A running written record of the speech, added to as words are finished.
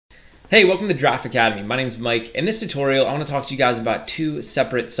Hey, welcome to Draft Academy. My name is Mike. In this tutorial, I want to talk to you guys about two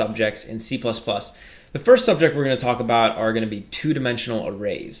separate subjects in C++. The first subject we're going to talk about are going to be two-dimensional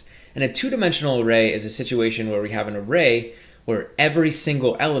arrays. And a two-dimensional array is a situation where we have an array where every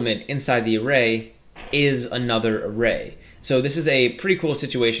single element inside the array is another array. So this is a pretty cool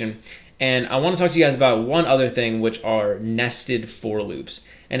situation. And I want to talk to you guys about one other thing, which are nested for loops.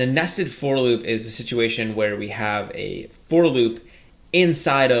 And a nested for loop is a situation where we have a for loop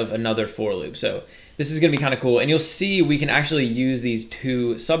inside of another for loop. So this is going to be kind of cool, and you'll see we can actually use these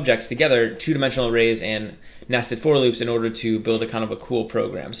two subjects together, two-dimensional arrays and nested for loops, in order to build a kind of a cool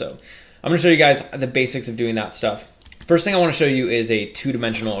program. So I'm going to show you guys the basics of doing that stuff. First thing I want to show you is a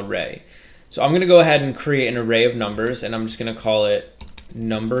two-dimensional array. So I'm going to go ahead and create an array of numbers, and I'm just going to call it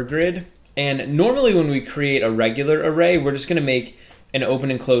number grid. And normally when we create a regular array, we're just going to make an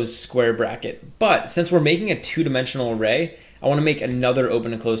open and closed square bracket. But since we're making a two-dimensional array, I want to make another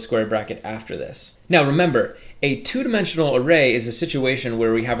open and closed square bracket after this. Now remember, a two-dimensional array is a situation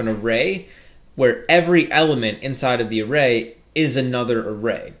where we have an array where every element inside of the array is another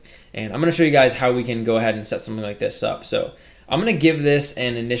array. And I'm going to show you guys how we can go ahead and set something like this up. So I'm going to give this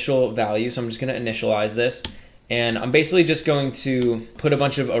an initial value. So I'm just going to initialize this. And I'm basically just going to put a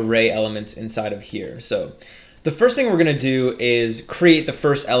bunch of array elements inside of here. So the first thing we're going to do is create the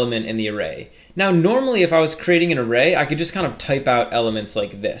first element in the array. Now, normally if I was creating an array, I could just kind of type out elements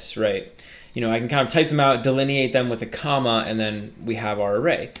like this, right? You know, I can kind of type them out, delineate them with a comma, and then we have our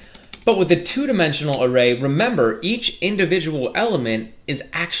array. But with a two-dimensional array, remember, each individual element is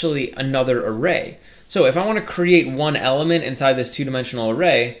actually another array. So if I want to create one element inside this two-dimensional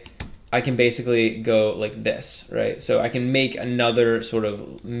array, I can basically go like this, right? So I can make another sort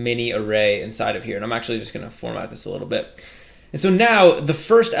of mini array inside of here. And I'm actually just going to format this a little bit. And so now the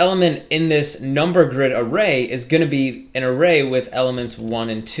first element in this number grid array is going to be an array with elements 1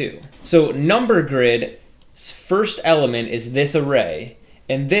 and 2. So number grid's first element is this array,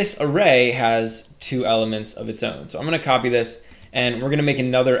 and this array has two elements of its own. So I'm going to copy this, and we're going to make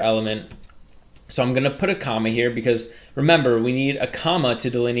another element. So I'm going to put a comma here because remember, we need a comma to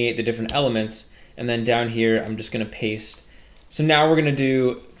delineate the different elements. And then down here, I'm just going to paste. So now we're going to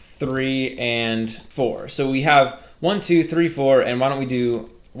do 3 and 4. So we have 1, 2, 3, 4, and why don't we do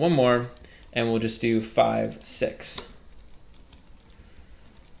one more, and we'll just do 5, 6.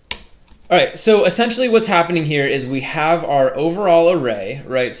 All right, so essentially what's happening here is we have our overall array,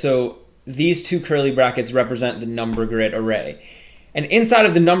 right? So these two curly brackets represent the number grid array. And inside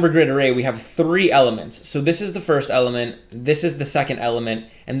of the number grid array, we have 3 elements. So this is the first element, this is the second element,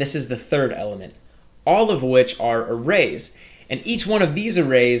 and this is the third element, all of which are arrays. And each one of these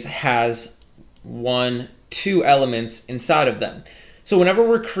arrays has 1, 2 elements inside of them. So whenever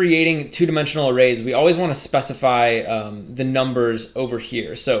we're creating two-dimensional arrays, we always want to specify the numbers over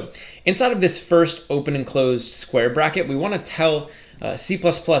here. So inside of this first open and closed square bracket, we want to tell C++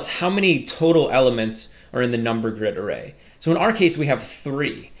 how many total elements are in the number grid array. So in our case, we have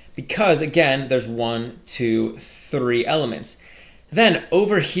 3 because, again, there's 1, 2, 3 elements. Then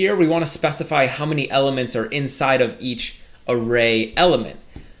over here, we want to specify how many elements are inside of each array element.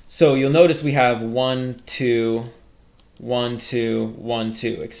 So you'll notice we have 1, 2, 1, 2, 1,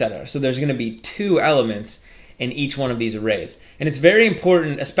 2, etc. So there's going to be 2 elements in each one of these arrays. And it's very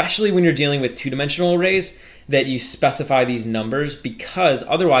important, especially when you're dealing with two-dimensional arrays, that you specify these numbers, because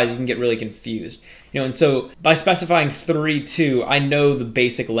otherwise you can get really confused. You know, and so by specifying 3, 2, I know the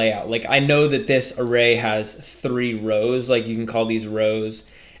basic layout. Like I know that this array has 3 rows, like you can call these rows,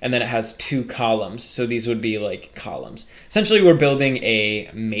 and then it has 2 columns. So these would be like columns. Essentially, we're building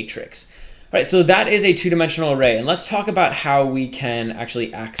a matrix. All right, so that is a two-dimensional array. And let's talk about how we can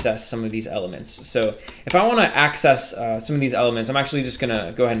actually access some of these elements. So if I want to access some of these elements, I'm actually just going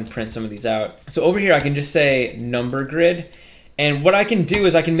to go ahead and print some of these out. So over here, I can just say number grid. And what I can do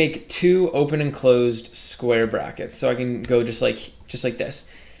is I can make 2 open and closed square brackets. So I can go just like this.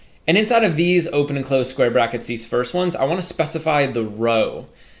 And inside of these open and closed square brackets, these first ones, I want to specify the row.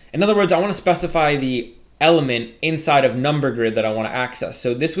 In other words, I want to specify the element inside of number grid that I want to access.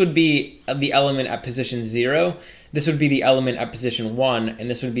 So this would be the element at position 0, this would be the element at position 1, and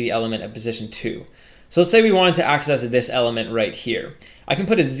this would be the element at position 2. So let's say we wanted to access this element right here. I can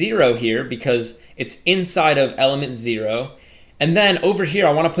put a 0 here because it's inside of element 0. And then over here,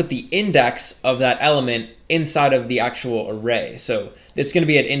 I want to put the index of that element inside of the actual array. So it's going to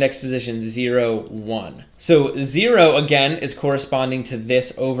be at index position 0, 1. So 0, again, is corresponding to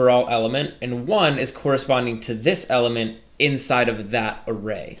this overall element, and 1 is corresponding to this element inside of that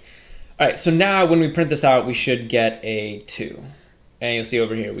array. All right, so now when we print this out, we should get a 2. And you'll see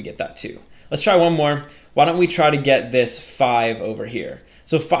over here, we get that 2. Let's try one more. Why don't we try to get this 5 over here?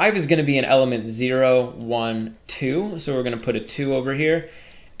 So 5 is going to be an element 0, 1, 2. So we're going to put a 2 over here.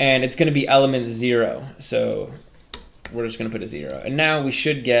 And it's going to be element 0. So we're just going to put a 0. And now we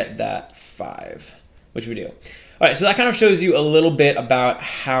should get that 5, which we do. All right, so that kind of shows you a little bit about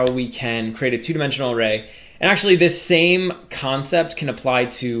how we can create a two-dimensional array. And actually, this same concept can apply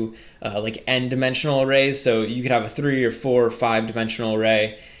to like n-dimensional arrays. So you could have a 3 or 4 or 5-dimensional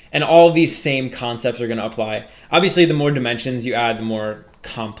array. And all of these same concepts are going to apply. Obviously, the more dimensions you add, the more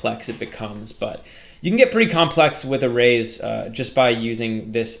complex it becomes. But you can get pretty complex with arrays just by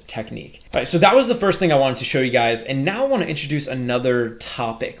using this technique. All right, so that was the first thing I wanted to show you guys. And now I want to introduce another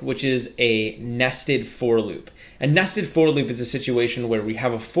topic, which is a nested for loop. A nested for loop is a situation where we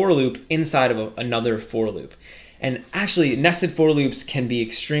have a for loop inside of another for loop. And actually, nested for loops can be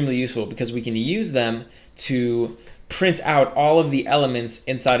extremely useful because we can use them to print out all of the elements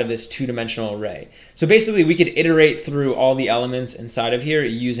inside of this two-dimensional array. So basically, we could iterate through all the elements inside of here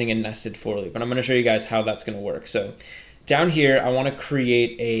using a nested for loop. And I'm going to show you guys how that's going to work. So down here, I want to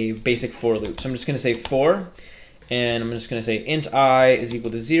create a basic for loop. So I'm just going to say for, and I'm just going to say int I is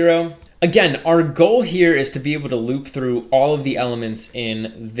equal to 0. Again, our goal here is to be able to loop through all of the elements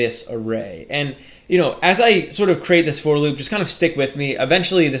in this array. And you know, as I sort of create this for loop, just kind of stick with me.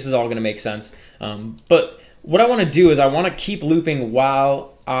 Eventually, this is all going to make sense. But what I want to do is I want to keep looping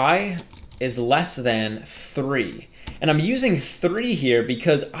while I is less than 3. And I'm using 3 here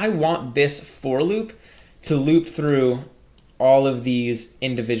because I want this for loop to loop through all of these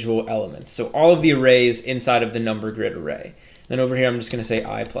individual elements. So all of the arrays inside of the number grid array. Then over here, I'm just going to say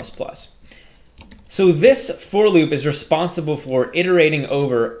I++. So this for loop is responsible for iterating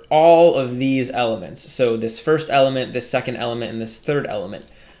over all of these elements. So this first element, this second element, and this third element.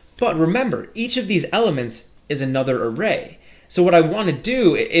 But remember, each of these elements is another array. So what I want to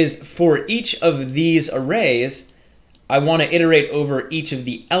do is for each of these arrays, I want to iterate over each of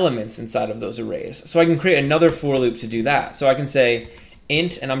the elements inside of those arrays. So I can create another for loop to do that. So I can say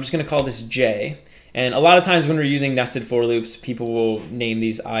int, and I'm just going to call this j. And a lot of times when we're using nested for loops, people will name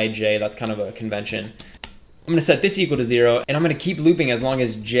these ij. That's kind of a convention. I'm going to set this equal to 0, and I'm going to keep looping as long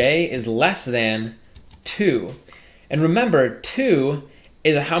as j is less than 2. And remember, 2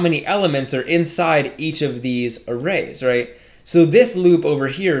 is how many elements are inside each of these arrays, right? So this loop over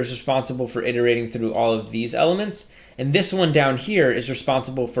here is responsible for iterating through all of these elements, and this one down here is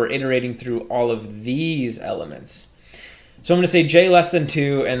responsible for iterating through all of these elements. So I'm going to say j less than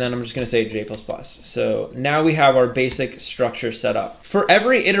 2, and then I'm just going to say j++. So now we have our basic structure set up. For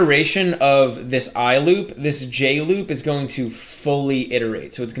every iteration of this I loop, this j loop is going to fully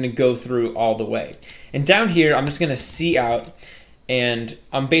iterate. So it's going to go through all the way. And down here, I'm just going to see out, and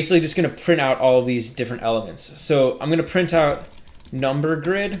I'm basically just going to print out all of these different elements. So I'm going to print out number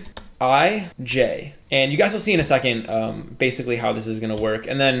grid I, j. And you guys will see in a second basically how this is going to work.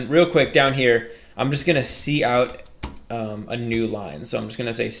 And then real quick down here, I'm just going to see out a new line. So I'm just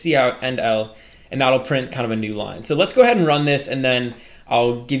going to say cout end L, and that'll print kind of a new line. So let's go ahead and run this, and then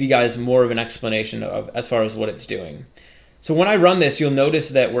I'll give you guys more of an explanation of as far as what it's doing. So when I run this, you'll notice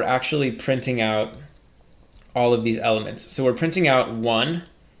that we're actually printing out all of these elements. So we're printing out 1,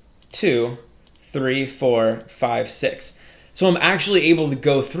 2, 3, 4, 5, 6. So I'm actually able to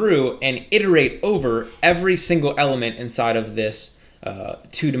go through and iterate over every single element inside of this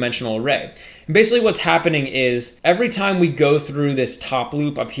two-dimensional array. And basically what's happening is every time we go through this top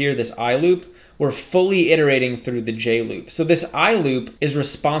loop up here, this I loop, we're fully iterating through the j loop. So this I loop is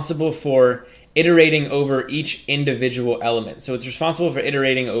responsible for iterating over each individual element. So it's responsible for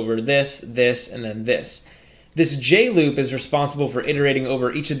iterating over this, this, and then this. This j loop is responsible for iterating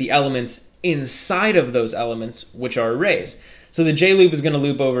over each of the elements inside of those elements, which are arrays. So the j loop is going to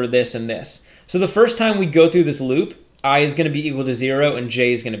loop over this and this. So the first time we go through this loop, I is going to be equal to 0 and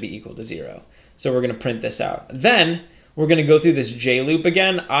j is going to be equal to 0. So we're going to print this out. Then we're going to go through this j loop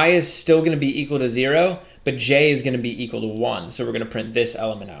again. I is still going to be equal to 0, but j is going to be equal to 1. So we're going to print this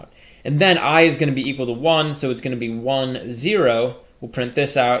element out. And then I is going to be equal to 1, so it's going to be 1, 0. We'll print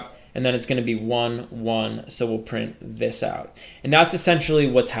this out. And then it's going to be 1, 1, so we'll print this out. And that's essentially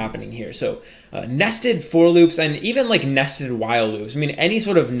what's happening here. So nested for loops and even like nested while loops. I mean, any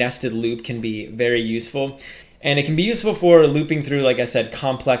sort of nested loop can be very useful. And it can be useful for looping through, like I said,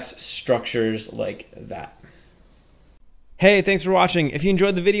 complex structures like that. Hey, thanks for watching. If you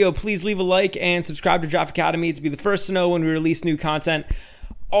enjoyed the video, please leave a like and subscribe to Draft Academy to be the first to know when we release new content.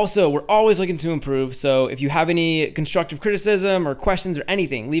 Also, we're always looking to improve, so if you have any constructive criticism or questions or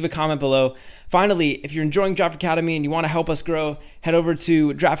anything, leave a comment below. Finally, if you're enjoying Draft Academy and you want to help us grow, head over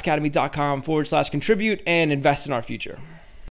to draftacademy.com/contribute and invest in our future.